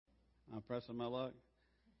I'm pressing my luck.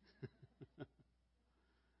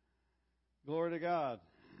 Glory to God.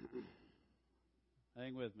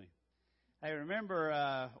 Hang with me. Hey,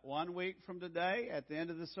 remember 1 week from today, at the end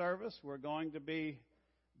of the service, we're going to be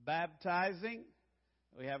baptizing.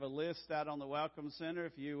 We have a list out on the Welcome Center.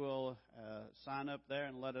 If you will sign up there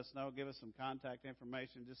and let us know, give us some contact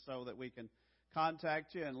information just so that we can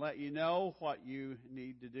contact you and let you know what you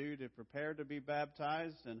need to do to prepare to be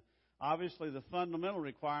baptized. And obviously the fundamental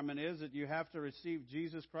requirement is that you have to receive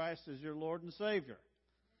Jesus Christ as your Lord and Savior.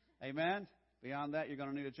 Amen? Beyond that, you're going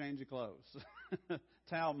to need a change of clothes.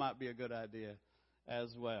 Towel might be a good idea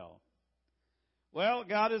as well. Well,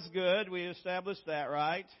 God is good. We established that,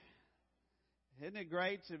 right? Isn't it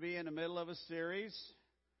great to be in the middle of a series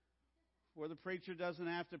where the preacher doesn't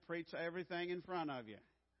have to preach everything in front of you?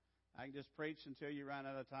 I can just preach until you run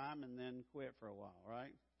out of time and then quit for a while,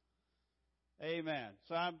 right? Amen.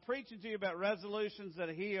 So I'm preaching to you about resolutions that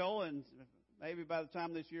heal, and maybe by the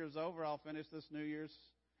time this year is over, I'll finish this New Year's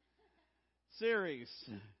series.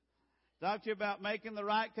 Talk to you about making the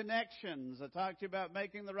right connections. I talked to you about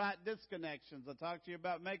making the right disconnections. I talked to you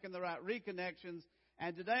about making the right reconnections.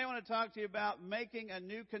 And today I want to talk to you about making a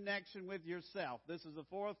new connection with yourself. This is the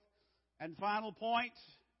fourth and final point,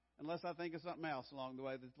 unless I think of something else along the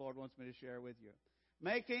way that the Lord wants me to share with you.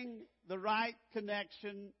 Making the right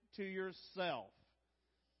connection to yourself.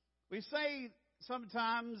 We say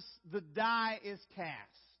sometimes the die is cast.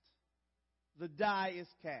 The die is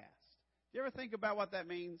cast. Do you ever think about what that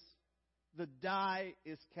means? The die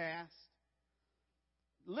is cast.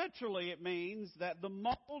 Literally, it means that the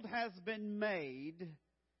mold has been made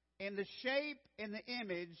in the shape and the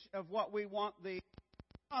image of what we want the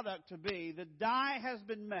product to be. The die has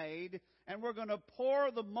been made, and we're going to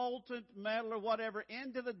pour the molten metal or whatever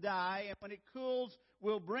into the die, and when it cools,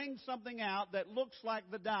 we'll bring something out that looks like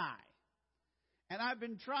the die. And I've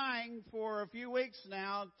been trying for a few weeks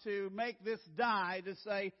now to make this die to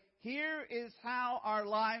say, here is how our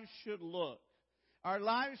lives should look. Our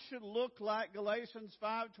lives should look like Galatians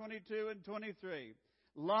 5:22 and 23.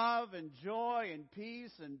 Love and joy and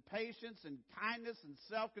peace and patience and kindness and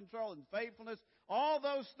self-control and faithfulness. All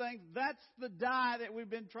those things, that's the die that we've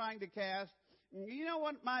been trying to cast. You know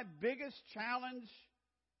what my biggest challenge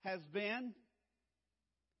has been?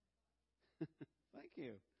 Thank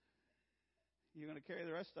you. You're going to carry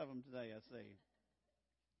the rest of them today, I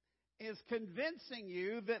see. Is convincing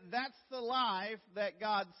you that that's the life that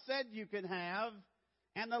God said you can have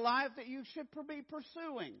and the life that you should be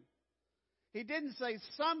pursuing. He didn't say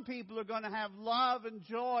some people are going to have love and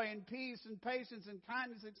joy and peace and patience and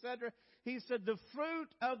kindness, etc. He said the fruit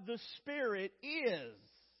of the Spirit is.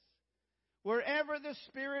 Wherever the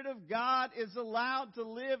Spirit of God is allowed to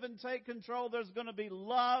live and take control, there's going to be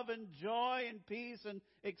love and joy and peace and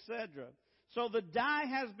etc. So the die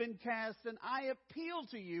has been cast, and I appeal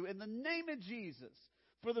to you in the name of Jesus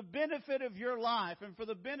for the benefit of your life and for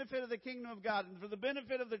the benefit of the kingdom of God and for the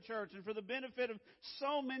benefit of the church and for the benefit of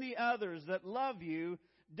so many others that love you,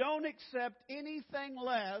 don't accept anything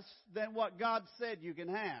less than what God said you can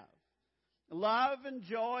have. Love and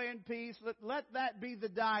joy and peace, let that be the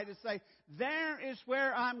die to say, there is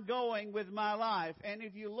where I'm going with my life. And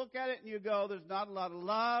if you look at it and you go, there's not a lot of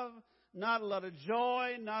love, not a lot of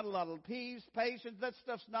joy, not a lot of peace, patience, that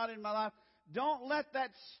stuff's not in my life. Don't let that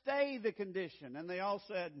stay the condition. And they all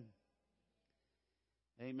said,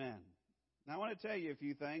 amen. Now I want to tell you a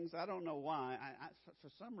few things. I don't know why. For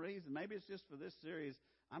some reason, maybe it's just for this series,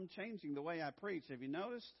 I'm changing the way I preach. Have you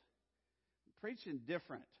noticed? I'm preaching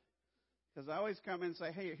different. Because I always come in and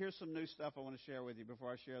say, hey, here's some new stuff I want to share with you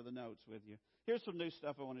before I share the notes with you. Here's some new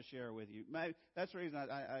stuff I want to share with you. Maybe that's the reason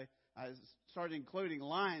I started including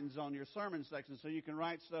lines on your sermon section so you can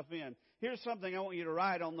write stuff in. Here's something I want you to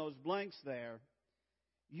write on those blanks there.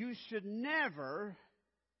 You should never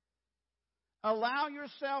allow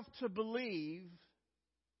yourself to believe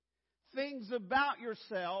things about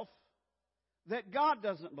yourself that God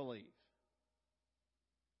doesn't believe.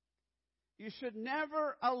 You should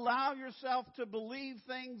never allow yourself to believe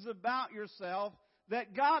things about yourself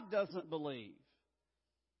that God doesn't believe.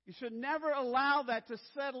 You should never allow that to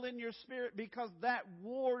settle in your spirit because that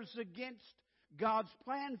wars against God's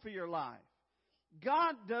plan for your life.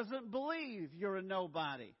 God doesn't believe you're a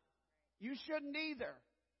nobody. You shouldn't either.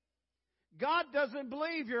 God doesn't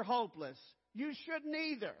believe you're hopeless. You shouldn't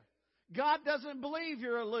either. God doesn't believe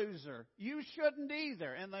you're a loser. You shouldn't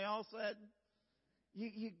either. And they all said,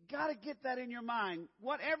 you got to get that in your mind.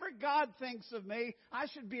 Whatever God thinks of me, I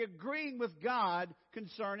should be agreeing with God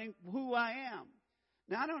concerning who I am.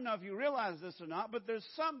 Now, I don't know if you realize this or not, but there's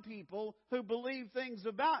some people who believe things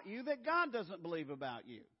about you that God doesn't believe about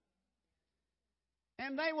you.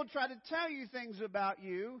 And they will try to tell you things about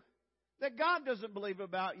you that God doesn't believe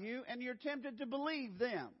about you, and you're tempted to believe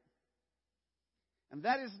them. And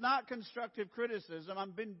that is not constructive criticism.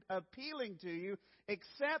 I've been appealing to you.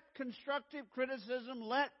 Accept constructive criticism.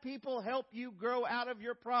 Let people help you grow out of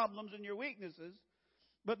your problems and your weaknesses.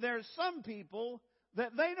 But there are some people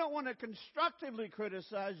that they don't want to constructively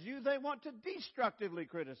criticize you. They want to destructively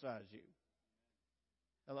criticize you.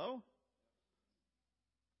 Hello?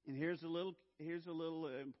 And here's a little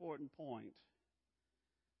important point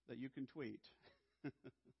that you can tweet.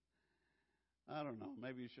 I don't know.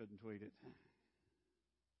 Maybe you shouldn't tweet it.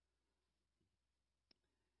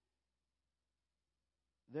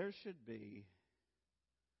 There should be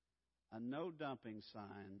a no dumping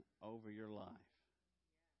sign over your life.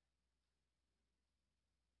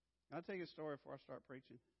 Can I tell you a story before I start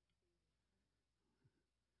preaching?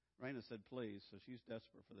 Raina said please, so she's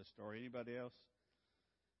desperate for this story. Anybody else?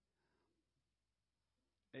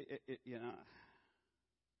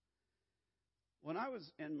 When I was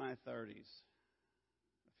in my 30s,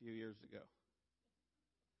 a few years ago,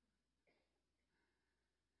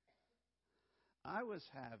 I was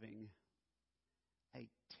having a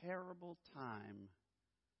terrible time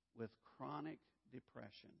with chronic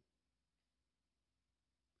depression.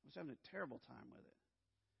 I was having a terrible time with it.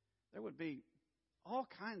 There would be all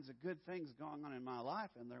kinds of good things going on in my life,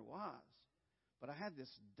 and there was. But I had this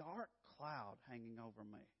dark cloud hanging over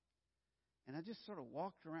me. And I just sort of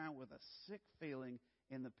walked around with a sick feeling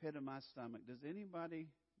in the pit of my stomach. Does anybody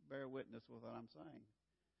bear witness with what I'm saying?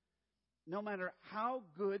 No matter how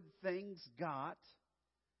good things got,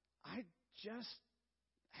 I just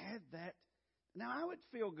had that. Now, I would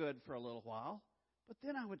feel good for a little while, but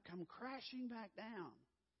then I would come crashing back down.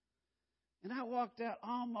 And I walked out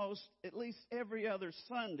almost at least every other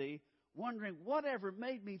Sunday wondering whatever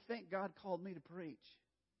made me think God called me to preach.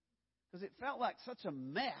 Because it felt like such a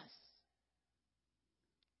mess.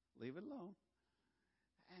 Leave it alone.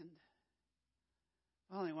 And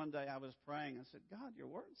finally one day I was praying. I said, God, your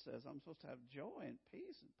word says I'm supposed to have joy and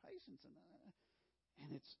peace and patience.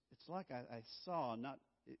 And it's like I saw,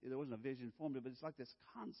 there wasn't a vision formed, but it's like this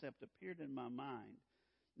concept appeared in my mind.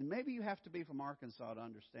 And maybe you have to be from Arkansas to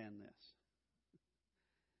understand this.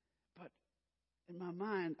 But in my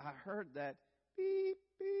mind, I heard that beep,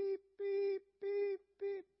 beep, beep, beep,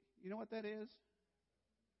 beep. You know what that is?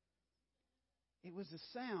 It was the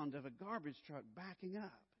sound of a garbage truck backing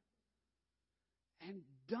up and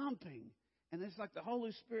dumping. And it's like the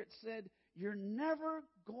Holy Spirit said, you're never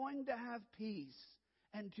going to have peace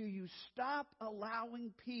until you stop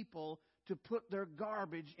allowing people to put their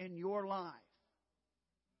garbage in your life.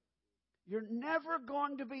 You're never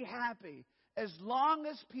going to be happy as long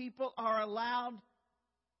as people are allowed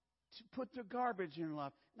to put their garbage in your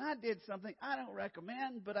life. And I did something I don't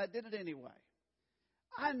recommend, but I did it anyway.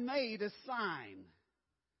 I made a sign,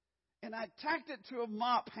 and I tacked it to a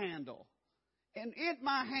mop handle. And in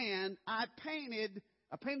my hand, I painted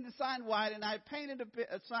the sign white, and I painted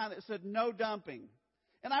a sign that said, no dumping.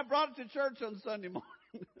 And I brought it to church on Sunday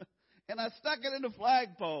morning, and I stuck it in a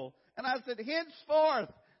flagpole. And I said,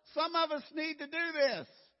 henceforth, some of us need to do this.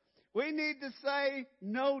 We need to say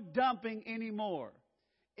no dumping anymore.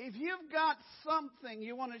 If you've got something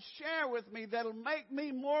you want to share with me that'll make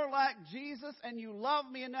me more like Jesus and you love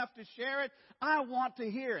me enough to share it, I want to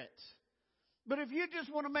hear it. But if you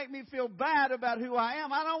just want to make me feel bad about who I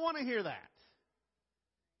am, I don't want to hear that.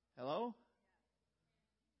 Hello?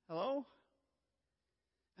 Hello?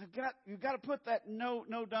 You've got to put that no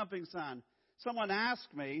dumping sign. Someone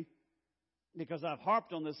asked me, because I've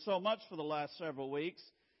harped on this so much for the last several weeks,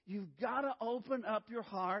 you've got to open up your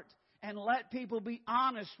heart and let people be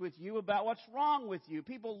honest with you about what's wrong with you.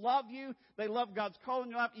 People love you. They love God's call in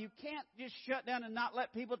your life. You can't just shut down and not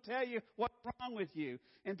let people tell you what's wrong with you.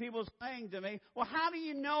 And people saying to me, well, how do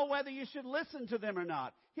you know whether you should listen to them or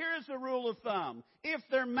not? Here's a rule of thumb. If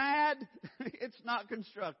they're mad, it's not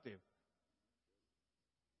constructive.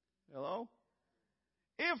 Hello?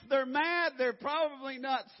 If they're mad, they're probably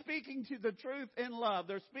not speaking to the truth in love.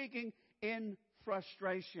 They're speaking in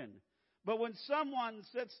frustration. But when someone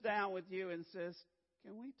sits down with you and says,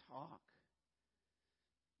 can we talk?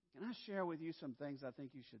 Can I share with you some things I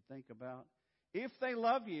think you should think about? If they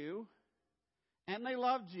love you, and they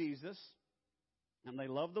love Jesus, and they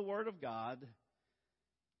love the Word of God,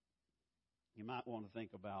 you might want to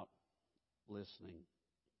think about listening.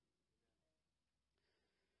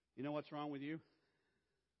 You know what's wrong with you?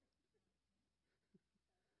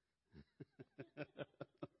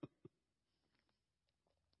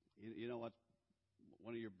 You know what's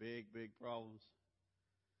one of your big problems?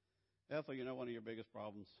 Ethel, you know one of your biggest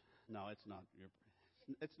problems? No, it's not.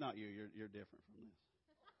 It's not you. You're different from this.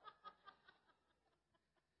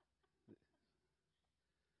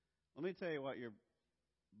 Let me tell you what your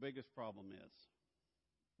biggest problem is.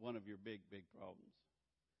 One of your big problems.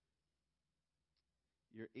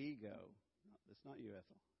 Your ego. It's not you,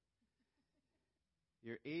 Ethel.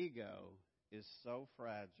 Your ego is so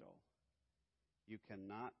fragile, you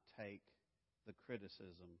cannot take the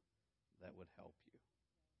criticism that would help you.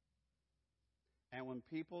 And when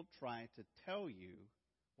people try to tell you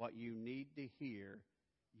what you need to hear,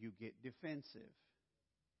 you get defensive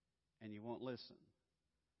and you won't listen.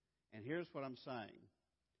 And here's what I'm saying.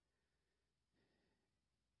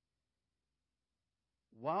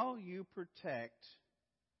 While you protect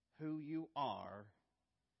who you are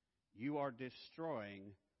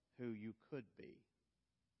destroying who you could be.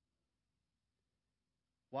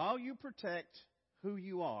 While you protect who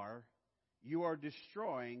you are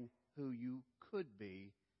destroying who you could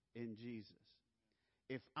be in Jesus.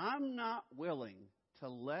 If I'm not willing to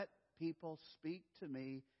let people speak to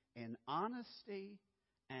me in honesty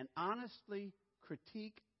and honestly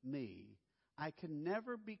critique me, I can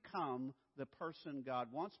never become the person God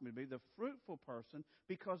wants me to be, the fruitful person,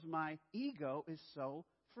 because my ego is so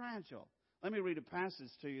fragile. Let me read a passage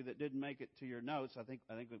to you that didn't make it to your notes. I think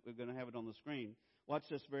we're going to have it on the screen. Watch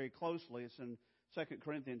this very closely. It's in 2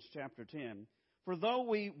 Corinthians chapter 10. For though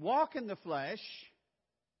we walk in the flesh,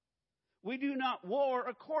 we do not war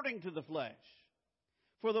according to the flesh.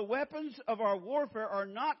 For the weapons of our warfare are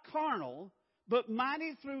not carnal, but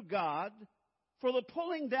mighty through God for the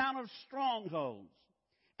pulling down of strongholds,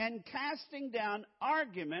 and casting down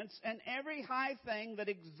arguments and every high thing that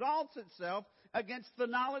exalts itself against the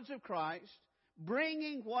knowledge of Christ,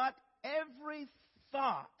 bringing what? Every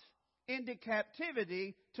thought into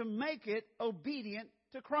captivity to make it obedient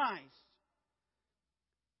to Christ.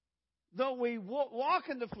 Though we walk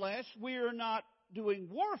in the flesh, we are not doing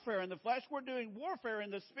warfare in the flesh. We're doing warfare in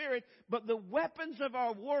the Spirit. But the weapons of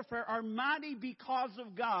our warfare are mighty because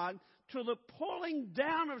of God to the pulling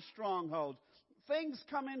down of strongholds. Things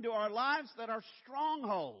come into our lives that are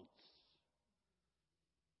strongholds.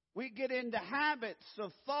 We get into habits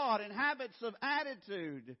of thought and habits of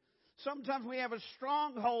attitude. Sometimes we have a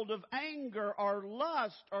stronghold of anger or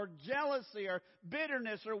lust or jealousy or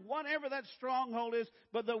bitterness or whatever that stronghold is.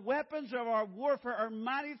 But the weapons of our warfare are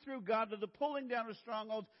mighty through God to the pulling down of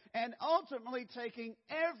strongholds and ultimately taking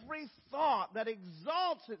every thought that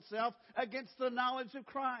exalts itself against the knowledge of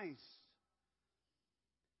Christ.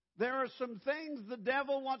 There are some things the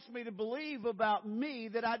devil wants me to believe about me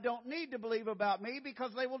that I don't need to believe about me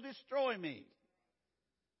because they will destroy me.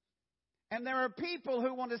 And there are people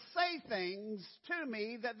who want to say things to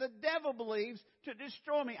me that the devil believes to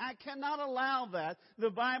destroy me. I cannot allow that.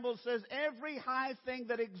 The Bible says every high thing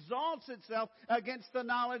that exalts itself against the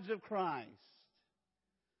knowledge of Christ.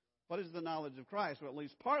 What is the knowledge of Christ? Well, at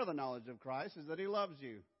least part of the knowledge of Christ is that He loves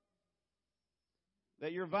you.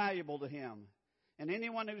 That you're valuable to Him. And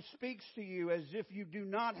anyone who speaks to you as if you do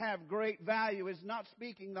not have great value is not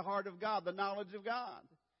speaking the heart of God, the knowledge of God.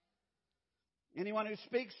 Anyone who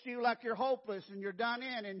speaks to you like you're hopeless and you're done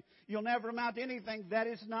in and you'll never amount to anything, that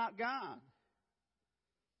is not God.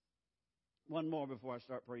 One more before I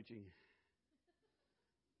start preaching.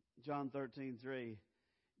 John 13:3.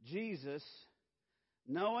 Jesus,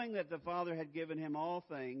 knowing that the Father had given Him all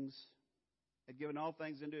things, had given all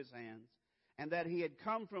things into His hands, and that He had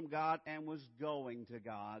come from God and was going to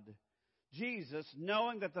God. Jesus,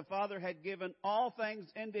 knowing that the Father had given all things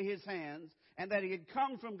into His hands, and that He had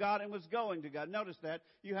come from God and was going to God. Notice that.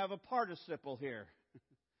 You have a participle here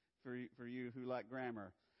for you who like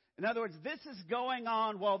grammar. In other words, this is going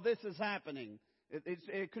on while this is happening.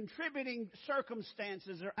 It's contributing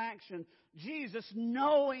circumstances or action. Jesus,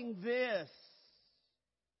 knowing this,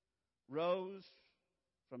 rose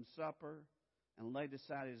from supper and laid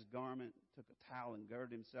aside His garment, took a towel and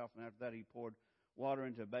girded Himself, and after that He poured water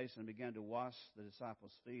into a basin and began to wash the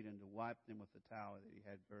disciples' feet and to wipe them with the towel that He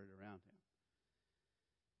had girded around Him.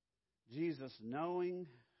 Jesus, knowing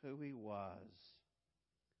who He was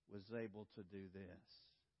able to do this.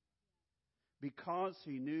 Because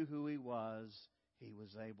He knew who He was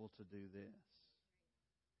able to do this.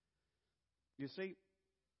 You see,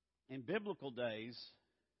 in biblical days,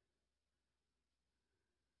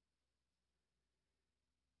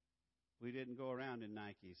 we didn't go around in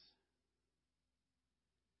Nikes.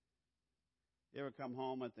 You ever come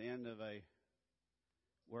home at the end of a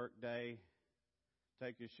work day,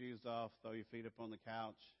 take your shoes off, throw your feet up on the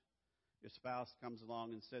couch, your spouse comes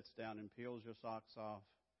along and sits down and peels your socks off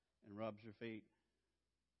and rubs your feet?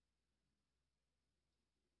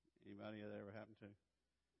 Anybody that ever happened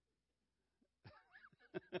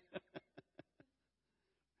to?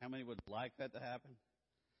 How many would like that to happen?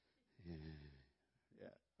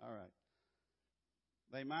 Yeah. All right.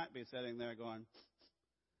 They might be sitting there going,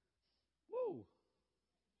 whoa,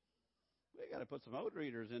 we got to put some odor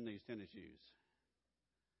eaters in these tennis shoes.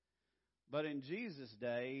 But in Jesus'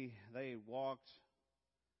 day, they walked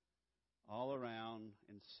all around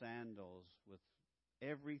in sandals with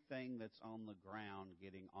everything that's on the ground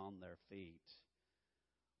getting on their feet.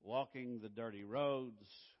 Walking the dirty roads,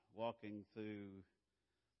 walking through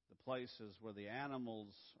the places where the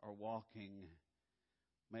animals are walking,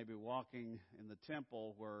 maybe walking in the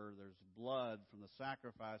temple where there's blood from the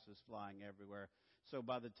sacrifices flying everywhere. So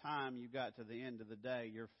by the time you got to the end of the day,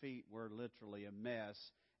 your feet were literally a mess.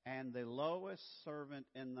 And the lowest servant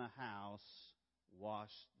in the house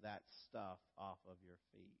washed that stuff off of your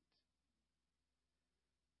feet.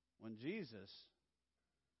 When Jesus,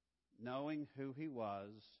 knowing who he was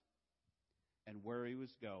and where he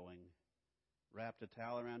was going, wrapped a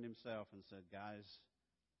towel around himself and said, guys,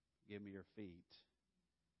 give me your feet.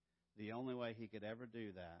 The only way he could ever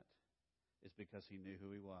do that is because he knew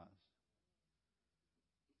who he was.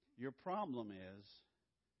 Your problem is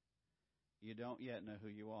you don't yet know who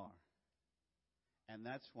you are. And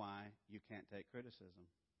that's why you can't take criticism.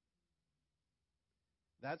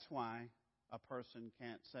 That's why a person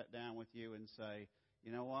can't sit down with you and say,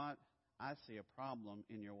 you know what? I see a problem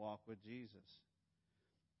in your walk with Jesus.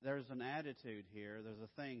 There's an attitude here. There's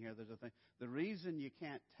a thing here. There's a thing. The reason you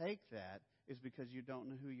can't take that is because you don't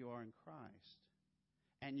know who you are in Christ.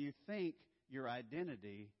 And you think your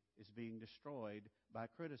identity is being destroyed by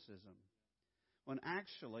criticism. When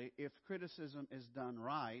actually, if criticism is done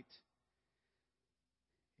right,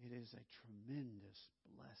 it is a tremendous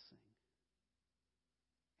blessing.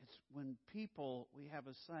 It's when people, we have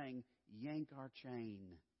a saying, yank our chain.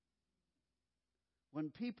 When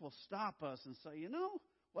people stop us and say, you know,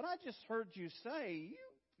 what I just heard you say,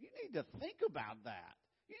 you need to think about that.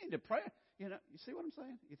 You need to pray. You know, you see what I'm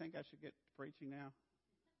saying? You think I should get to preaching now?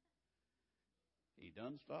 He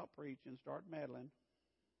done stopped preaching, start meddling.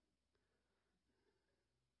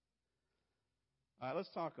 All right, let's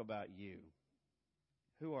talk about you.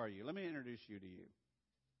 Who are you? Let me introduce you to you.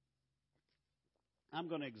 I'm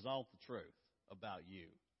going to exalt the truth about you.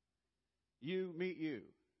 You meet you,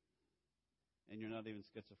 and you're not even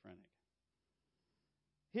schizophrenic.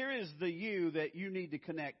 Here is the you that you need to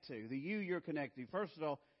connect to, the you you're connecting. First of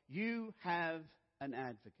all, you have an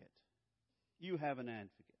advocate. You have an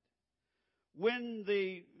advocate. When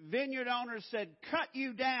the vineyard owner said, cut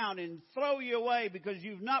you down and throw you away because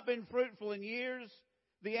you've not been fruitful in years,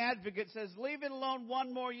 the advocate says, leave it alone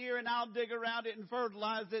one more year and I'll dig around it and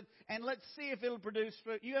fertilize it and let's see if it'll produce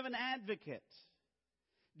fruit. You have an advocate.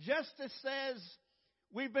 Justice says,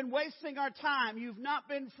 we've been wasting our time. You've not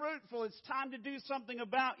been fruitful. It's time to do something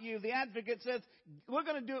about you. The advocate says, we're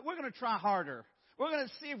going to do it. We're going to try harder. We're going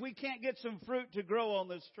to see if we can't get some fruit to grow on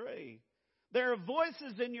this tree. There are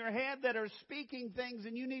voices in your head that are speaking things,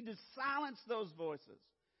 and you need to silence those voices.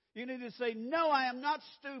 You need to say, no, I am not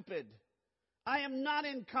stupid. I am not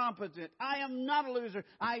incompetent. I am not a loser.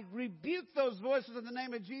 I rebuke those voices in the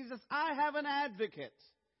name of Jesus. I have an advocate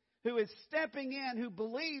who is stepping in, who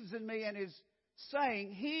believes in me and is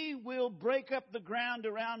saying, he will break up the ground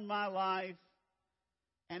around my life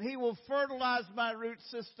and he will fertilize my root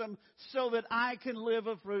system so that I can live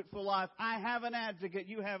a fruitful life. I have an advocate.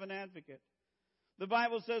 You have an advocate. The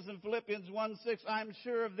Bible says in Philippians 1:6, I'm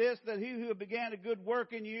sure of this, that he who began a good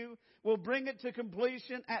work in you will bring it to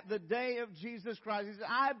completion at the day of Jesus Christ. He said,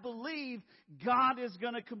 I believe God is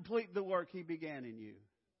going to complete the work he began in you.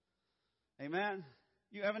 Amen?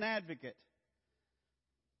 You have an advocate.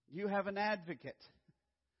 You have an advocate.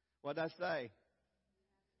 What did I say?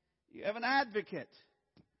 You have an advocate.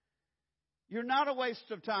 You're not a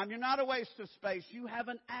waste of time. You're not a waste of space. You have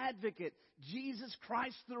an advocate. Jesus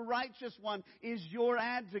Christ, the righteous one, is your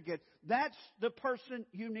advocate. That's the person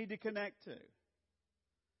you need to connect to. I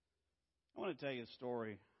want to tell you a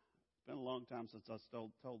story. It's been a long time since I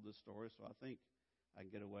told this story, so I think I can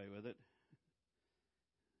get away with it.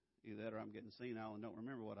 Either that or I'm getting senile and don't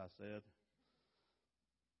remember what I said.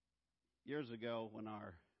 Years ago, when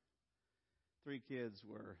our 3 kids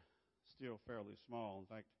were still fairly small, in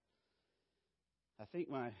fact, I think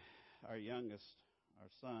our youngest, our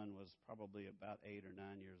son, was probably about 8 or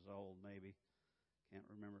 9 years old, maybe. Can't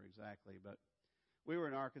remember exactly. But we were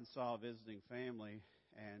in Arkansas visiting family,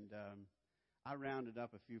 and I rounded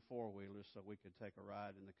up a few 4-wheelers so we could take a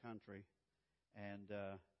ride in the country. And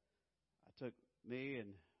I took me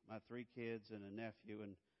and my 3 kids and a nephew,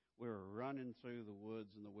 and we were running through the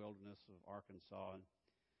woods in the wilderness of Arkansas. And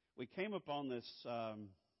we came upon this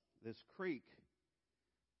creek.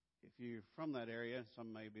 If you're from that area,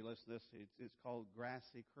 some may be listening to this, it's called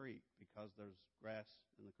Grassy Creek because there's grass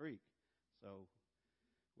in the creek. So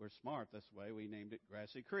we're smart this way. We named it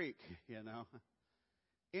Grassy Creek,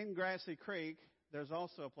 In Grassy Creek, there's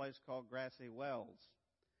also a place called Grassy Wells.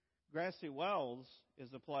 Grassy Wells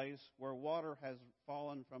is a place where water has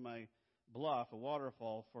fallen from a bluff, a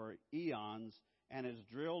waterfall, for eons, and has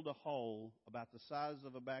drilled a hole about the size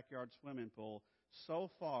of a backyard swimming pool so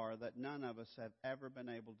far that none of us have ever been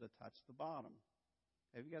able to touch the bottom.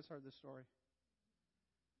 Have you guys heard this story?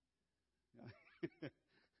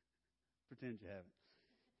 Pretend you haven't.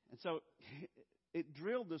 And so it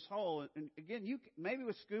drilled this hole, and again, maybe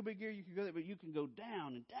with scuba gear you can go there, but you can go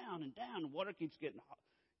down and down and down. And water keeps getting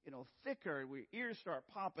thicker, and your ears start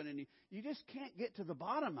popping, and you just can't get to the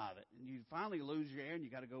bottom of it. And you finally lose your air, and you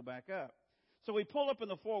got to go back up. So we pull up in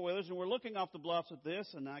the four-wheelers, and we're looking off the bluffs at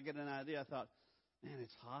this, and I get an idea. I thought, man,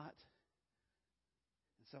 it's hot.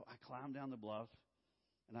 And so I climbed down the bluff,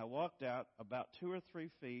 and I walked out about 2 or 3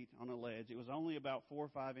 feet on a ledge. It was only about 4 or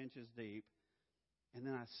 5 inches deep. And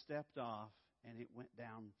then I stepped off, and it went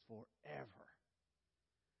down forever.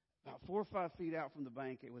 About 4 or 5 feet out from the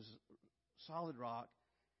bank, it was solid rock.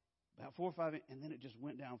 About 4 or 5, and then it just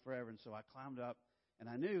went down forever. And so I climbed up, and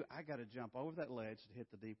I knew I got to jump over that ledge to hit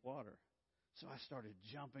the deep water. So I started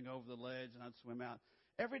jumping over the ledge, and I'd swim out.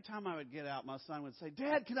 Every time I would get out, my son would say,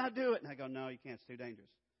 "Dad, can I do it?" And I go, "No, you can't. It's too dangerous."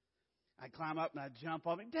 I'd climb up, and I'd jump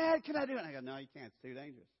over. "Dad, can I do it?" And I go, "No, you can't. It's too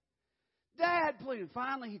dangerous." "Dad, please." And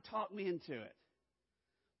finally, he talked me into it.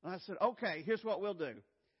 And I said, "Okay, here's what we'll do.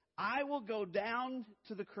 I will go down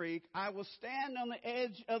to the creek. I will stand on the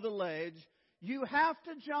edge of the ledge. You have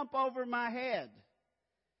to jump over my head.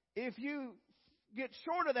 If you get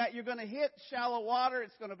short of that, you're going to hit shallow water.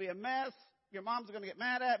 It's going to be a mess. Your mom's going to get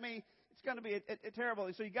mad at me. It's going to be a terrible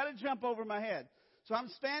thing. So you got to jump over my head." So I'm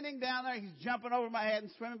standing down there. He's jumping over my head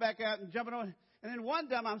and swimming back out and jumping over. And then one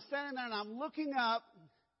time I'm standing there and I'm looking up,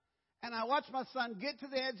 and I watch my son get to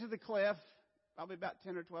the edge of the cliff, probably about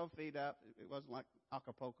 10 or 12 feet up. It wasn't like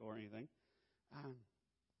Acapulco or anything. And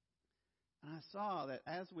I saw that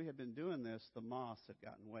as we had been doing this, the moss had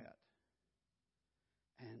gotten wet.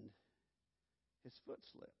 And his foot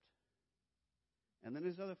slipped. And then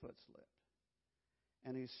his other foot slipped.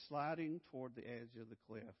 And he's sliding toward the edge of the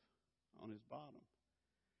cliff on his bottom.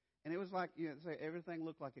 And it was like, everything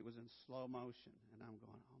looked like it was in slow motion. And I'm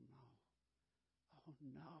going, oh no. Oh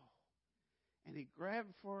no. And he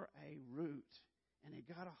grabbed for a root, and he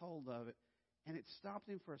got a hold of it, and it stopped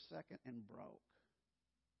him for a second and broke.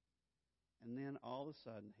 And then all of a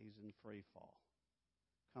sudden, he's in free fall,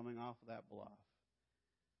 coming off of that bluff.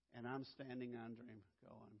 And I'm standing under him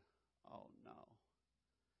going, oh no.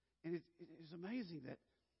 And it's amazing that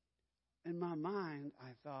in my mind,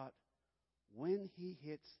 I thought, when he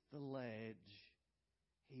hits the ledge,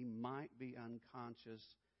 he might be unconscious.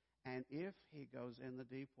 And if he goes in the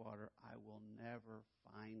deep water, I will never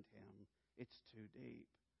find him. It's too deep.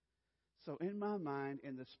 So in my mind,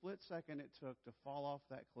 in the split second it took to fall off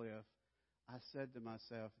that cliff, I said to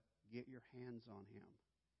myself, get your hands on him.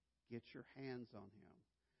 Get your hands on him.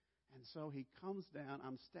 And so he comes down.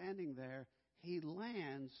 I'm standing there. He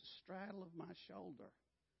lands straddle of my shoulder.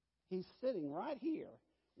 He's sitting right here.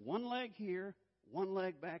 One leg here, one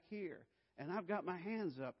leg back here. And I've got my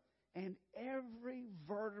hands up. And every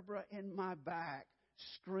vertebra in my back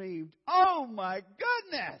screamed, oh my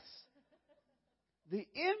goodness! The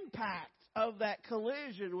impact of that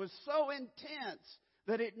collision was so intense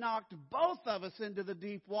that it knocked both of us into the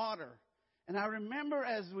deep water. And I remember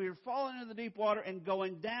as we were falling into the deep water and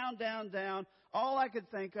going down, down, down, all I could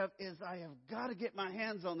think of is I have got to get my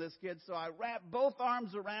hands on this kid. So I wrapped both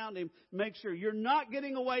arms around him, make sure you're not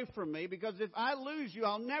getting away from me, because if I lose you,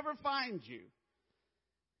 I'll never find you.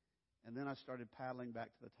 And then I started paddling back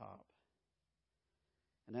to the top.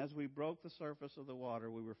 And as we broke the surface of the water,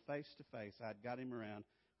 we were face to face. I'd got him around.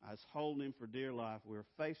 I was holding him for dear life. We were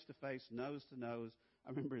face to face, nose to nose. I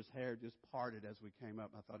remember his hair just parted as we came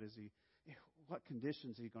up. I thought, what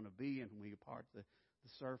conditions is he going to be in when we part the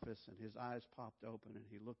surface? And his eyes popped open, and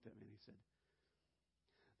he looked at me, and he said,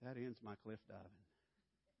 that ends my cliff diving.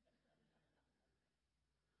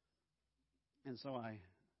 And so I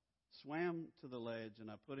swam to the ledge, and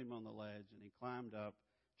I put him on the ledge, and he climbed up,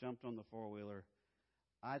 jumped on the four-wheeler.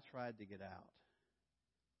 I tried to get out,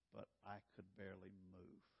 but I could barely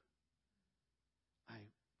move. I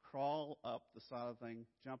crawl up the side of the thing,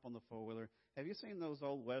 jump on the four-wheeler. Have you seen those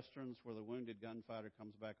old westerns where the wounded gunfighter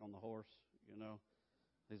comes back on the horse?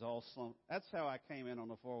 He's all slumped. That's how I came in on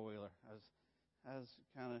the four-wheeler. I was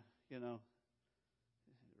kind of,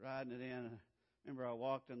 riding it in. I remember I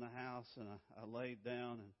walked in the house, and I laid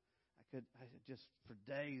down, and for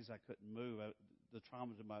days I couldn't move. The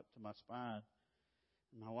trauma to my spine.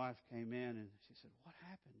 And my wife came in, and she said, what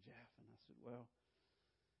happened, Jeff? And I said, well,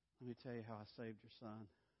 let me tell you how I saved your son.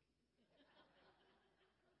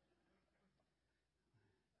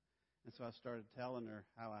 And so I started telling her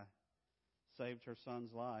how I saved her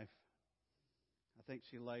son's life. I think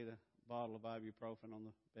she laid a bottle of ibuprofen on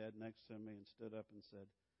the bed next to me and stood up and said,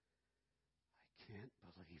 I can't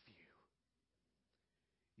believe you.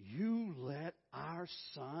 You let our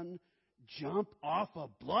son jump off a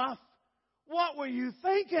bluff? What were you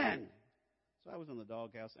thinking? So I was in the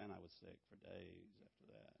doghouse and I was sick for days after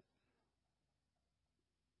that.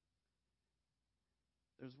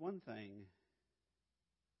 There's one thing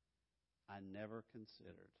I never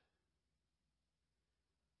considered.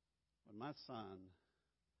 When my son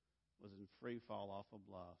was in free fall off a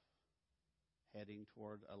bluff, heading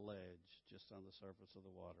toward a ledge just on the surface of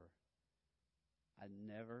the water, I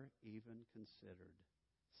never even considered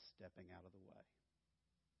stepping out of the way.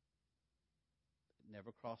 It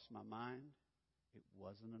never crossed my mind. It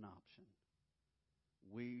wasn't an option.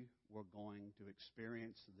 We were going to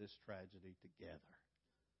experience this tragedy together.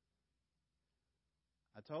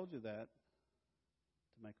 I told you that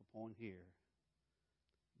to make a point here.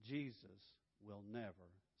 Jesus will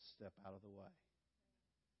never step out of the way.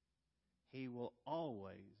 He will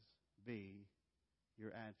always be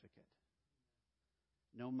your advocate.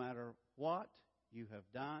 No matter what you have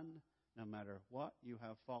done, no matter what you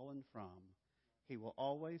have fallen from, He will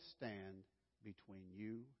always stand between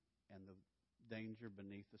you and the danger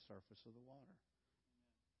beneath the surface of the water.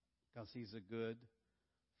 Because He's a good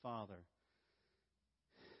Father.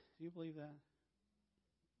 Do you believe that?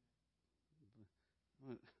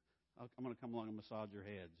 I'm going to come along and massage your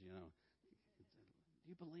heads, you know. Do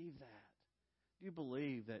you believe that? Do you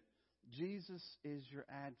believe that Jesus is your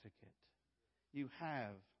advocate? You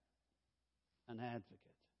have an advocate.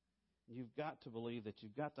 You've got to believe that.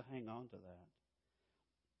 You've got to hang on to that.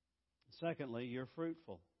 Secondly, you're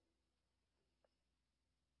fruitful.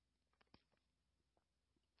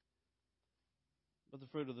 But the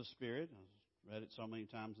fruit of the Spirit, I've read it so many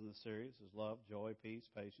times in the series, is love, joy, peace,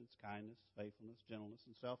 patience, kindness, faithfulness, gentleness,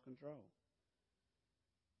 and self-control.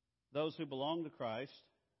 Those who belong to Christ,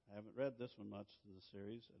 I haven't read this one much in the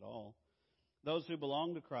series at all. Those who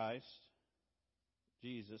belong to Christ,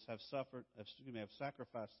 Jesus, have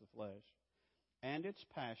sacrificed the flesh and its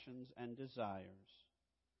passions and desires.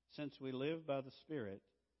 Since we live by the Spirit,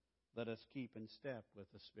 let us keep in step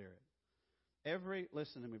with the Spirit.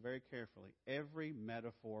 Listen to me very carefully, every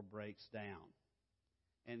metaphor breaks down.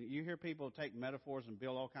 And you hear people take metaphors and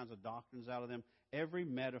build all kinds of doctrines out of them. Every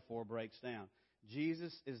metaphor breaks down.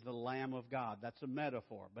 Jesus is the Lamb of God. That's a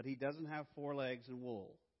metaphor. But He doesn't have 4 legs and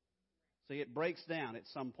wool. See, it breaks down at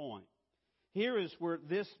some point. Here is where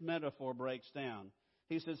this metaphor breaks down.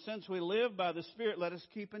 He says, since we live by the Spirit, let us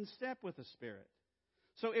keep in step with the Spirit.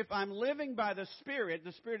 So if I'm living by the Spirit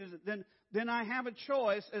is then I have a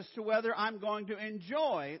choice as to whether I'm going to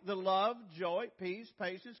enjoy the love, joy, peace,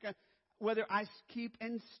 patience, whether I keep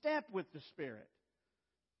in step with the Spirit.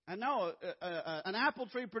 I know an apple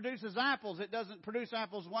tree produces apples. It doesn't produce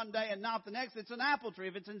apples one day and not the next. It's an apple tree.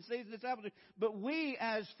 If it's in season, it's apple tree. But we,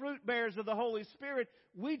 as fruit bearers of the Holy Spirit,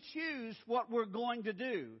 we choose what we're going to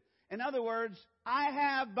do. In other words, I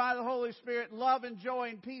have, by the Holy Spirit, love and joy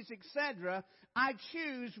and peace, etc. I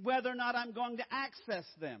choose whether or not I'm going to access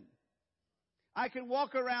them. I can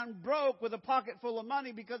walk around broke with a pocket full of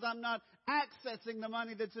money because I'm not accessing the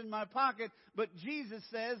money that's in my pocket. But Jesus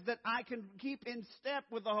says that I can keep in step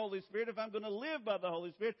with the Holy Spirit. If I'm going to live by the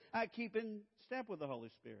Holy Spirit, I keep in step with the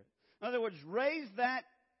Holy Spirit. In other words, raise that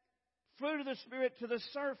fruit of the Spirit to the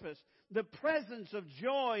surface. The presence of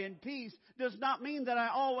joy and peace does not mean that I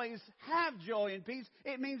always have joy and peace.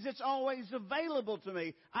 It means it's always available to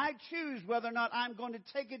me. I choose whether or not I'm going to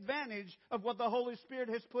take advantage of what the Holy Spirit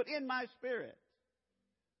has put in my spirit.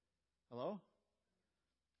 Hello?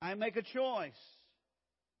 I make a choice.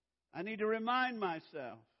 I need to remind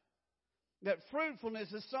myself that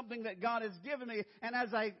fruitfulness is something that God has given me. And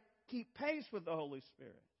as I keep pace with the Holy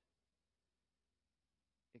Spirit,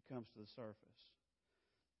 it comes to the surface.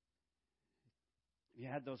 You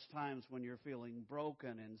had those times when you're feeling broken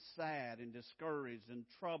and sad and discouraged and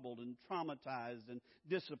troubled and traumatized and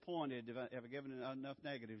disappointed. Have I given enough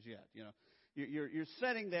negatives yet? You know, you're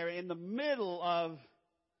sitting there in the middle of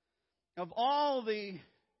all the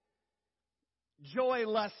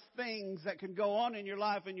joyless things that can go on in your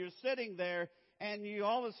life, and you're sitting there, and you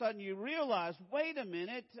all of a sudden you realize, wait a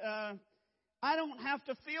minute. I don't have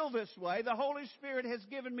to feel this way. The Holy Spirit has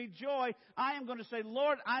given me joy. I am going to say,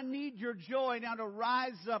 Lord, I need your joy now to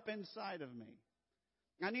rise up inside of me.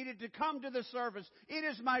 I needed to come to the service. It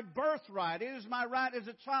is my birthright. It is my right as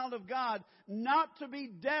a child of God not to be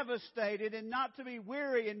devastated and not to be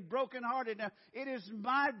weary and brokenhearted. Now, it is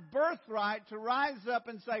my birthright to rise up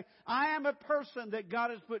and say, I am a person that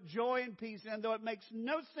God has put joy and peace in. Though it makes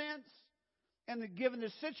no sense, and given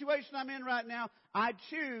the situation I'm in right now, I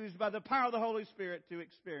choose by the power of the Holy Spirit to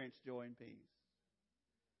experience joy and peace.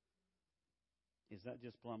 Is that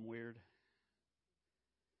just plumb weird?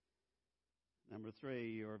 Number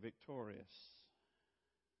 3, you are victorious.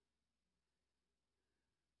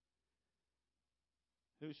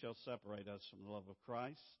 Who shall separate us from the love of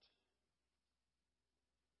Christ?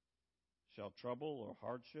 Shall trouble or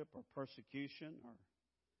hardship or persecution or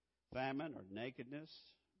famine or nakedness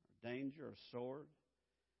or danger or sword?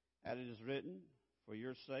 As it is written, for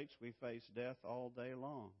your sakes we face death all day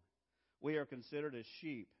long. We are considered as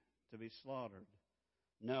sheep to be slaughtered.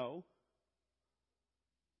 No.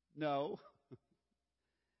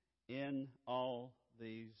 In all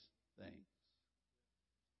these things.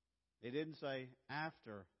 It didn't say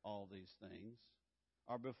after all these things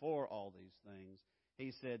or before all these things.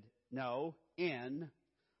 He said, no, in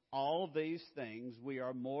all these things we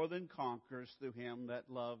are more than conquerors through Him that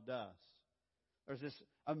loved us. There's this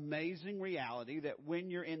amazing reality that when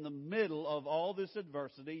you're in the middle of all this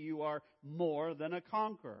adversity, you are more than a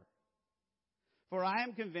conqueror. For I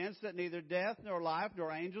am convinced that neither death, nor life,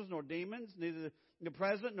 nor angels, nor demons, neither the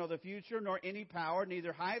present, nor the future, nor any power,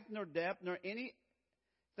 neither height, nor depth, nor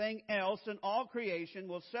anything else in all creation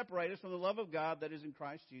will separate us from the love of God that is in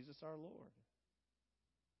Christ Jesus our Lord.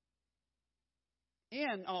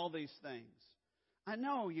 In all these things. I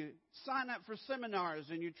know you sign up for seminars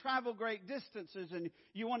and you travel great distances and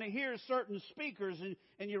you want to hear certain speakers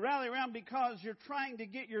and you rally around because you're trying to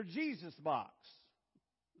get your Jesus box.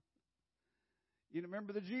 You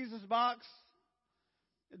remember the Jesus box?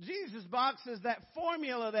 The Jesus box is that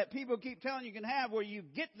formula that people keep telling you can have where you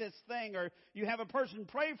get this thing or you have a person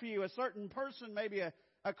pray for you, a certain person, maybe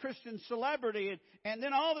a Christian celebrity, and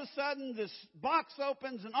then all of a sudden this box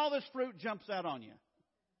opens and all this fruit jumps out on you.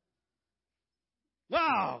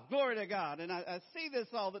 Wow, glory to God. And I see this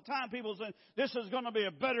all the time. People saying, this is going to be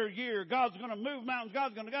a better year. God's going to move mountains.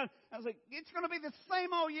 God's going to go. I was like, it's going to be the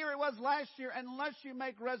same old year it was last year unless you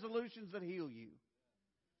make resolutions that heal you.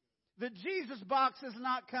 The Jesus box is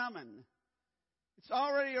not coming. It's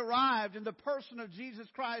already arrived in the person of Jesus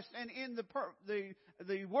Christ and in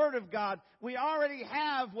the Word of God. We already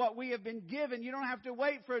have what we have been given. You don't have to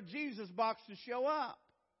wait for a Jesus box to show up.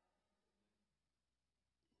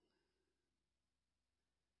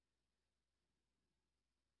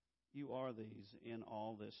 You are these in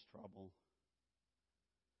all this trouble.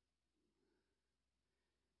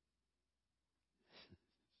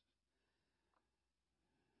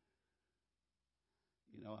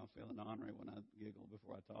 You know, I'm feeling ornery when I giggle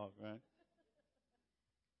before I talk, right?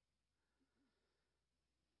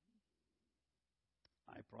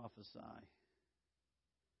 I prophesy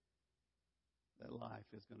that life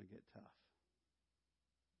is going to get tough.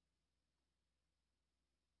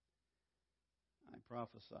 I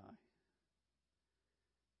prophesy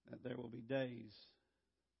that there will be days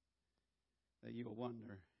that you will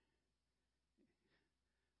wonder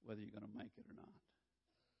whether you're going to make it or not.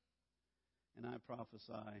 And I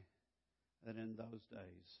prophesy that in those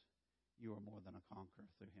days you are more than a conqueror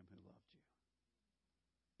through Him who loved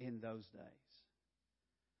you. In those days,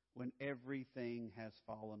 when everything has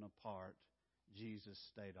fallen apart, Jesus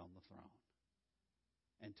stayed on the throne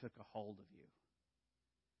and took a hold of you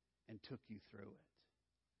and took you through it.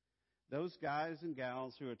 Those guys and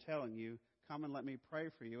gals who are telling you, come and let me pray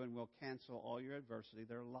for you and we'll cancel all your adversity,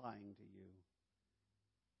 they're lying to you.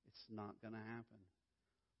 It's not going to happen.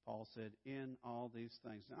 Paul said, in all these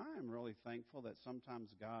things. Now, I am really thankful that sometimes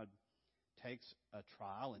God takes a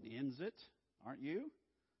trial and ends it. Aren't you?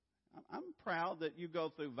 I'm proud that you go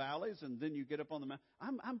through valleys and then you get up on the mountain.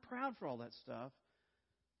 I'm proud for all that stuff.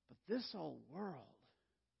 But this whole world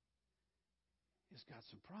has got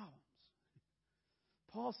some problems.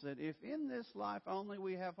 Paul said, if in this life only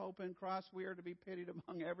we have hope in Christ, we are to be pitied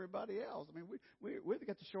among everybody else. I mean, we've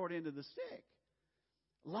got the short end of the stick.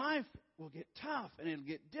 Life will get tough and it'll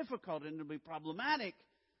get difficult and it'll be problematic.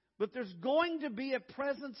 But there's going to be a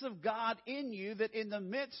presence of God in you that in the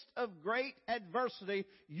midst of great adversity,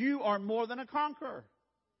 you are more than a conqueror.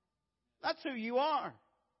 That's who you are.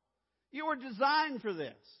 You were designed for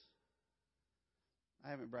this. I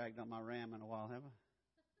haven't bragged on my Ram in a while, have I?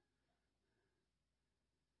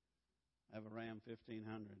 I have a Ram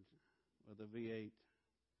 1500 with a V8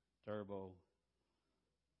 turbo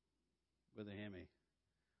with a Hemi.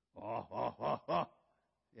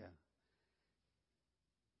 Yeah.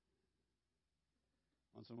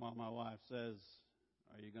 Once in a while my wife says,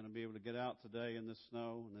 "Are you going to be able to get out today in this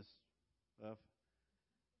snow and this stuff?"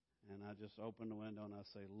 And I just open the window and I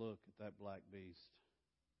say, "Look at that black beast.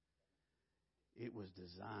 It was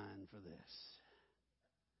designed for this."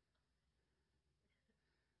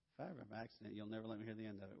 If I ever have an accident, you'll never let me hear the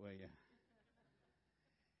end of it, will you?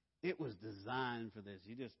 It was designed for this.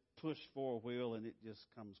 You just push four-wheel and it just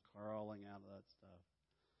comes crawling out of that stuff.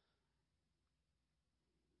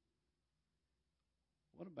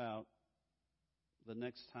 What about the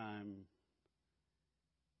next time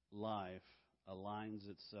life aligns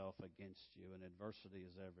itself against you and adversity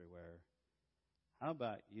is everywhere? How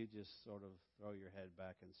about you just sort of throw your head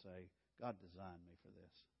back and say, "God designed me for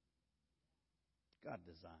this. God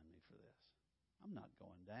designed me for this. I'm not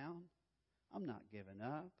going down. I'm not giving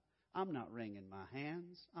up. I'm not wringing my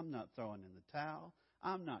hands. I'm not throwing in the towel.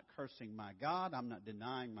 I'm not cursing my God. I'm not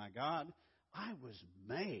denying my God. I was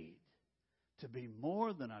made to be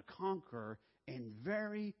more than a conqueror in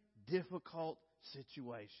very difficult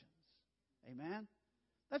situations." Amen?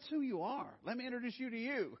 That's who you are. Let me introduce you to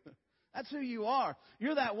you. That's who you are.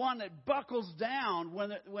 You're that one that buckles down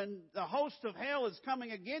when the host of hell is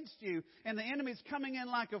coming against you and the enemy's coming in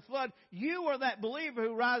like a flood. You are that believer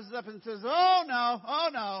who rises up and says, "Oh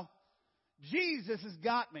no, Jesus has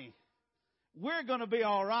got me. We're going to be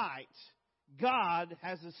all right. God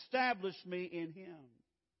has established me in Him."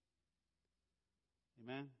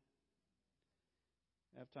 Amen?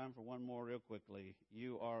 I have time for one more real quickly.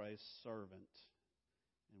 You are a servant.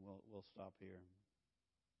 And we'll stop here.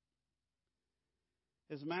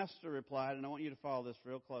 His master replied, and I want you to follow this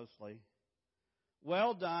real closely.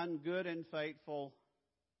 "Well done, good and faithful,"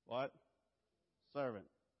 what? "Servant."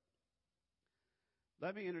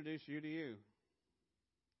 Let me introduce you to you.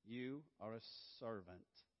 You are a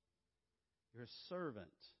servant. You're a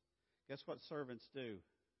servant. Guess what servants do?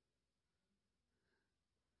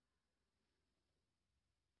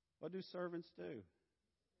 What do servants do?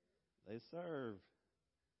 They serve.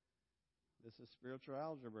 This is spiritual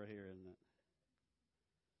algebra here, isn't it?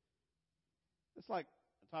 It's like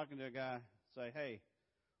talking to a guy, say, "Hey,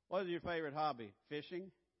 what is your favorite hobby?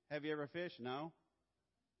 Fishing? Have you ever fished?" "No."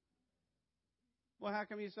 "Well, how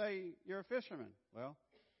come you say you're a fisherman?" "Well,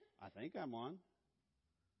 I think I'm one.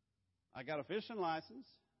 I got a fishing license.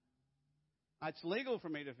 It's legal for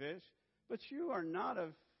me to fish. But you are not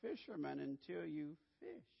a fisherman until you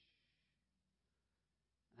fish.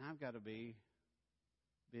 And I've got to be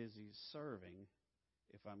busy serving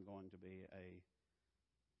if I'm going to be a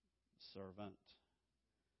servant."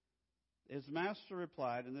 His master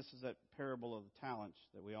replied, and this is that parable of the talents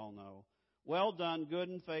that we all know, "Well done, good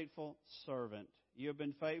and faithful servant. You have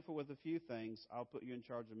been faithful with a few things. I'll put you in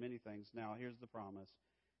charge of many things. Now, here's the promise.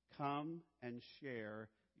 Come and share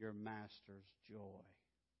your master's joy."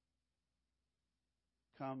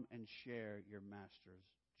 Come and share your master's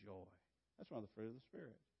joy. That's one of the fruit of the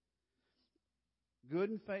Spirit. Good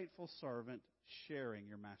and faithful servant, sharing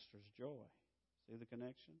your master's joy. See the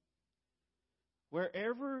connection?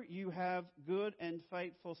 Wherever you have good and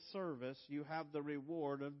faithful service, you have the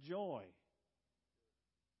reward of joy.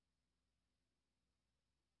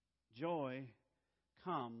 Joy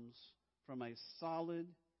comes from a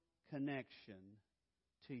solid connection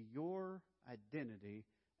to your identity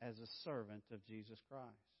as a servant of Jesus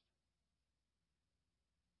Christ.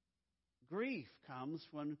 Grief comes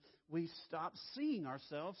when we stop seeing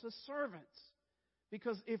ourselves as servants.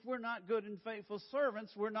 Because if we're not good and faithful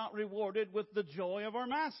servants, we're not rewarded with the joy of our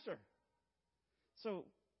master. So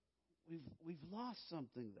we've lost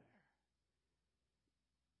something there.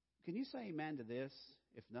 Can you say amen to this,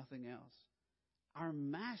 if nothing else? Our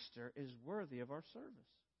master is worthy of our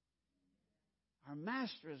service. Our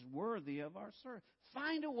master is worthy of our service.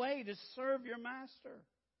 Find a way to serve your master.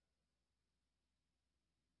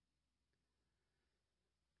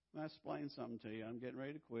 Let me explain something to you. I'm getting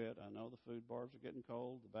ready to quit. I know the food bars are getting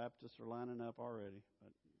cold. The Baptists are lining up already.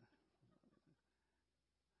 But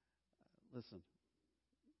listen.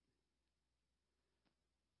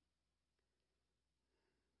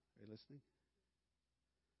 Are you listening?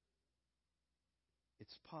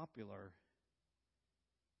 It's popular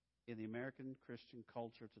in the American Christian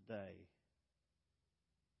culture today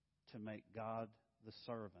to make God the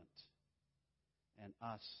servant and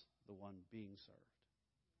us the one being served.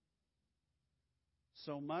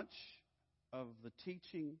 So much of the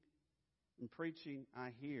teaching and preaching I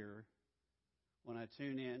hear when I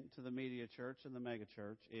tune in to the media church and the mega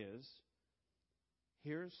church is,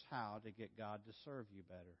 here's how to get God to serve you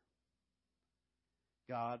better.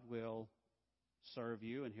 God will serve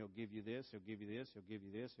you, and He'll give you this, He'll give you this, He'll give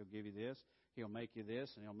you this, He'll give you this, He'll make you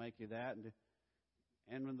this, and He'll make you that.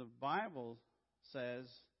 And when the Bible says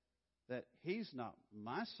that He's not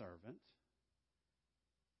my servant.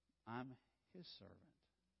 I'm His servant.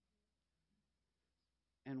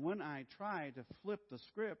 And when I try to flip the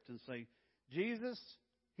script and say, Jesus,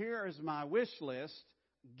 here is my wish list.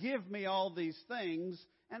 Give me all these things.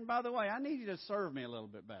 And by the way, I need you to serve me a little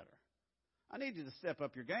bit better. I need you to step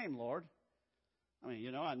up your game, Lord. I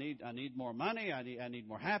mean, I need more money. I need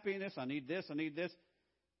more happiness. I need this. I need this.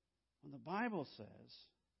 When the Bible says,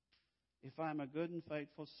 if I'm a good and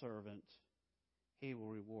faithful servant, He will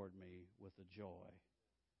reward me with the joy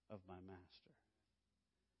of my master.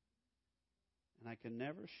 And I can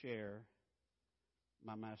never share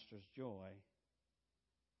my master's joy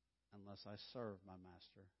unless I serve my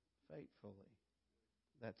master faithfully.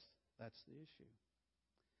 That's the issue.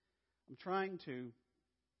 I'm trying to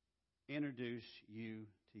introduce you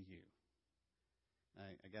to you.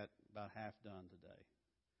 I got about half done today.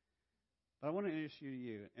 But I want to introduce you to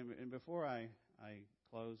you. And before I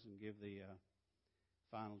close and give the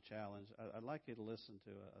final challenge, I'd like you to listen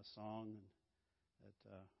to a song that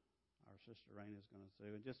our sister Raina is going to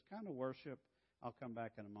do. And just kind of worship. I'll come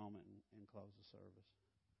back in a moment and close the service.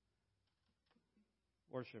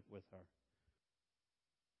 Worship with her.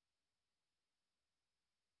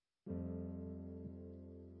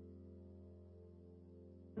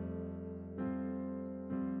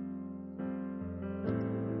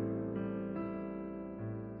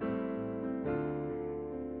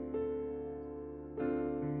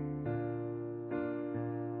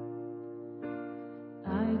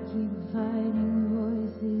 Keep fighting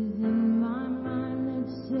voices in my mind that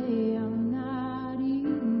say I'm not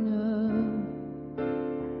enough.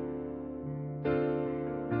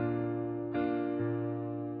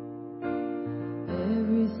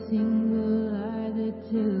 Every single lie that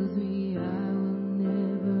tells me I will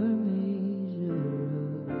never measure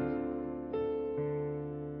up.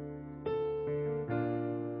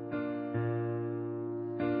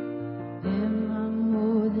 Am I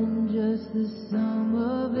more than just the sum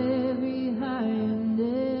of every high and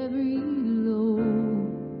every low?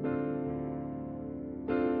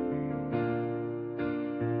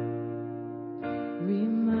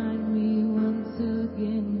 Remind me once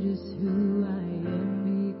again just who I am,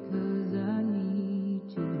 because I need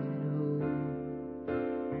to know.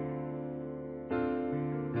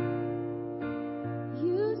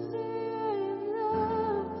 You say I am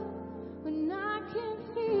loved when I can't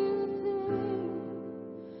feel a thing.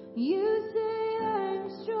 You say I'm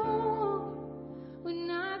strong when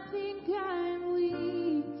I think I'm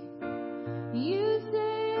weak. You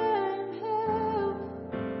say I'm held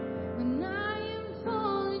when I am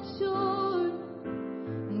falling short,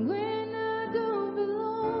 and when I don't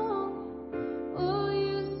belong. Oh,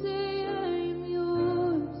 you say I'm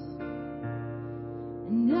yours,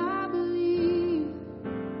 and I believe.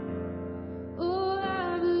 Oh,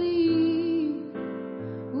 I believe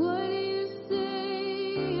what you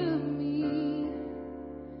say of me.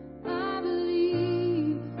 I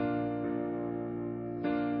believe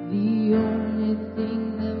the only thing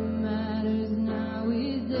that matters now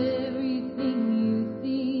is everything you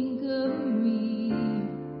think of me.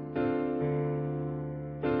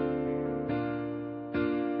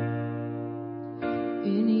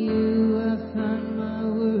 In you I find my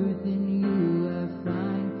worth, in you I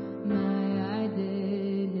find my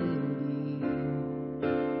identity.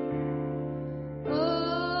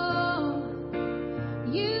 Oh,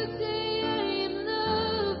 you say I am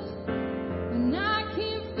loved when I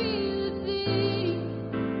can't feel a thing.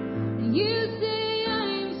 You say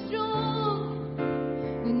I'm strong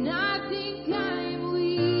when I think I'm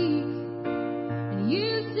weak. And you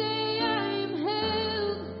say I'm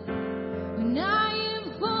held when I am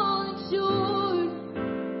falling short,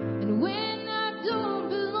 and when I don't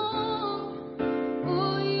belong.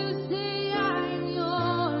 Oh, you say I'm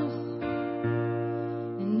yours,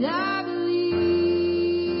 and I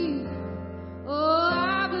believe. Oh,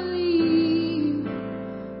 I believe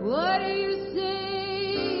what you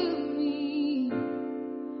say of me.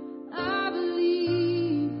 I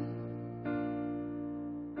believe.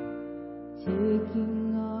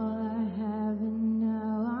 Taking all I have and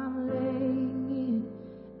now I'm laying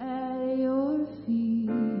it at your feet.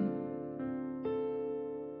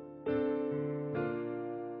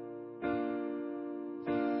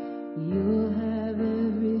 You'll have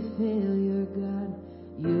every failure, God.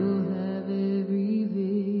 You'll have every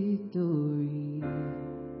victory.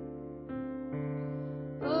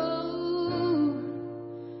 Oh,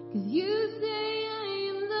 'cause you say I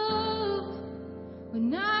am loved when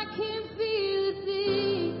I can't feel a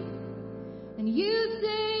thing. And you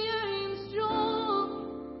say I'm strong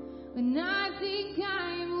when I think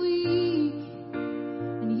I'm weak.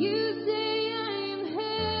 And you say I'm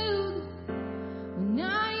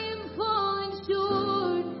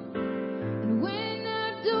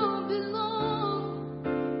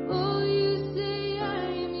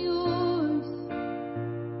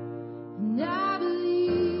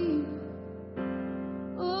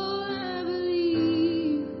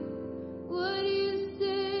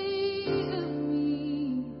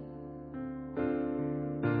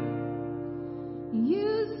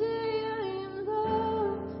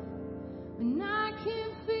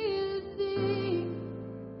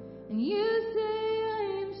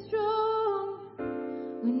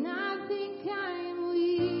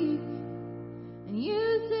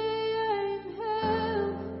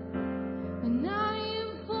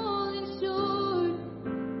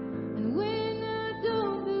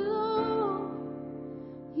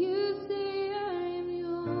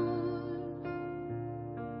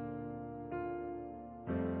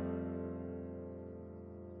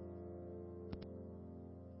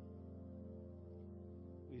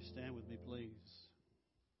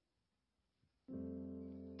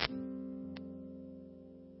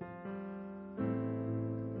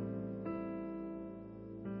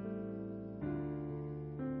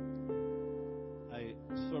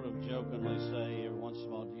jokingly say every once in a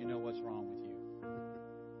while, do you know what's wrong with you?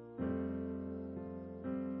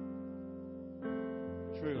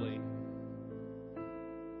 Truly,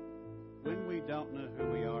 when we don't know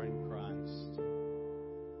who we are in Christ,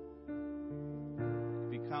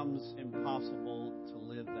 it becomes impossible to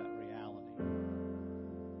live that reality.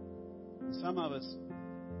 And some of us,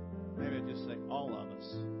 maybe I just say all of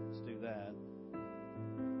us, let's do that.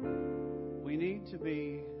 We need to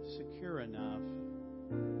be secure enough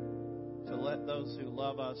to let those who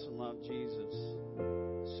love us and love Jesus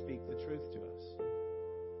speak the truth to us.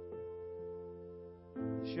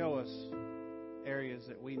 And show us areas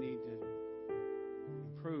that we need to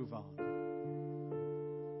improve on.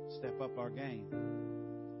 Step up our game.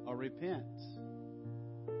 Or repent.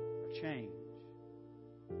 Or change.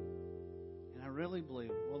 And I really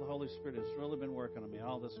believe, well, the Holy Spirit has really been working on me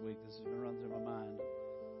all this week. This has been running through my mind.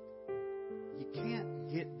 You can't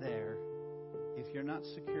get there if you're not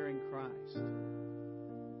secure in Christ.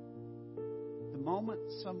 The moment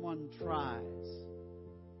someone tries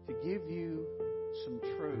to give you some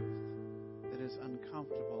truth that is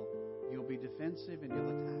uncomfortable, you'll be defensive and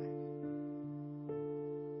you'll attack.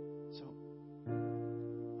 So,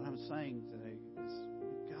 what I'm saying today is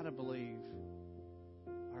we've got to believe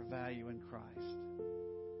our value in Christ.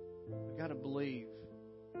 We've got to believe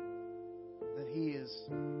that He is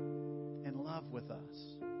in love with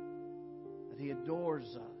us, that He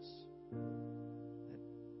adores us, that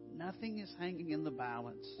nothing is hanging in the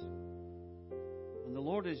balance. When the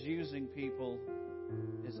Lord is using people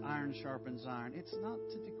as iron sharpens iron, it's not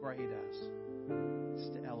to degrade us, it's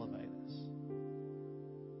to elevate us.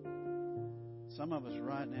 Some of us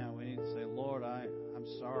right now, we need to say, Lord, I'm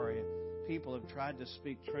sorry. People have tried to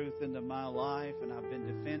speak truth into my life, and I've been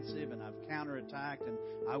defensive, and I've counterattacked, and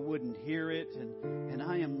I wouldn't hear it, and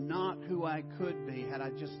I am not who I could be had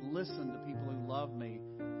I just listened to people who love me.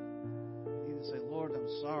 I need to say, Lord, I'm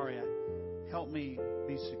sorry. Help me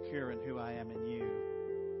be secure in who I am in You,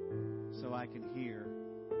 so I can hear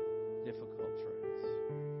difficult truths.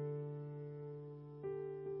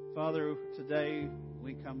 Father, today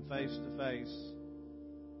we come face to face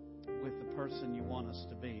with the person You want us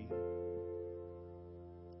to be,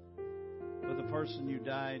 with the person You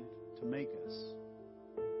died to make us.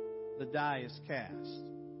 The die is cast.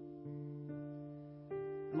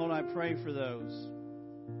 And Lord, I pray for those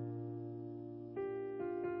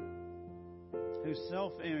whose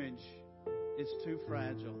self-image is too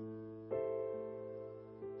fragile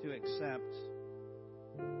to accept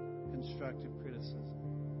constructive criticism.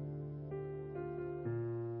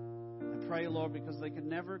 I pray, Lord, because they can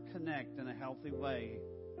never connect in a healthy way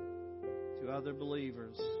to other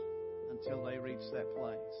believers until they reach that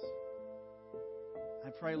place. I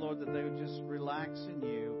pray, Lord, that they would just relax in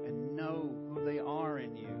You and know who they are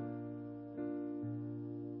in You,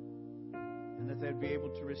 and that they'd be able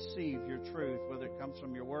to receive Your truth, whether it comes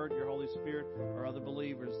from Your Word, Your Holy Spirit, or other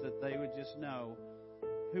believers, that they would just know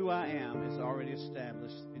who I am is already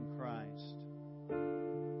established in Christ.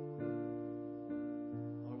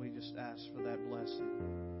 Lord, we just ask for that blessing.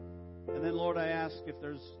 And then, Lord, I ask if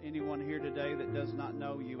there's anyone here today that does not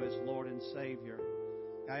know You as Lord and Savior,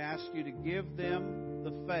 I ask You to give them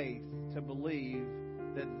the faith to believe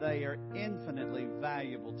that they are infinitely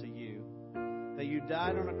valuable to You, that You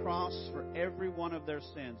died on a cross for every one of their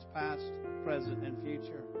sins, past, present, and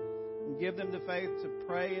future. And give them the faith to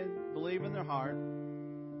pray and believe in their heart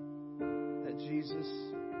that Jesus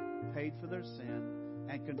paid for their sin,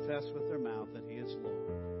 and confess with their mouth that He is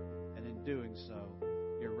Lord. And in doing so,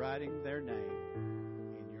 You're writing their name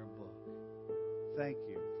in Your book. Thank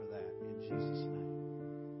You for that in Jesus' name.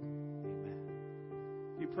 Amen.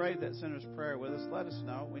 If you prayed that sinner's prayer with us, let us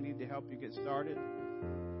know. We need to help you get started.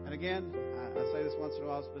 And again, I say this once in a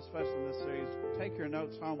while, but especially in this series, take your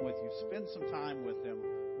notes home with you. Spend some time with them.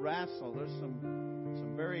 Wrestle. There's some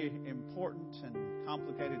very important and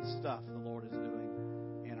complicated stuff the Lord is doing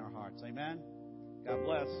in our hearts. Amen? God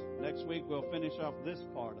bless. Next week we'll finish off this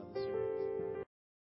part of the series.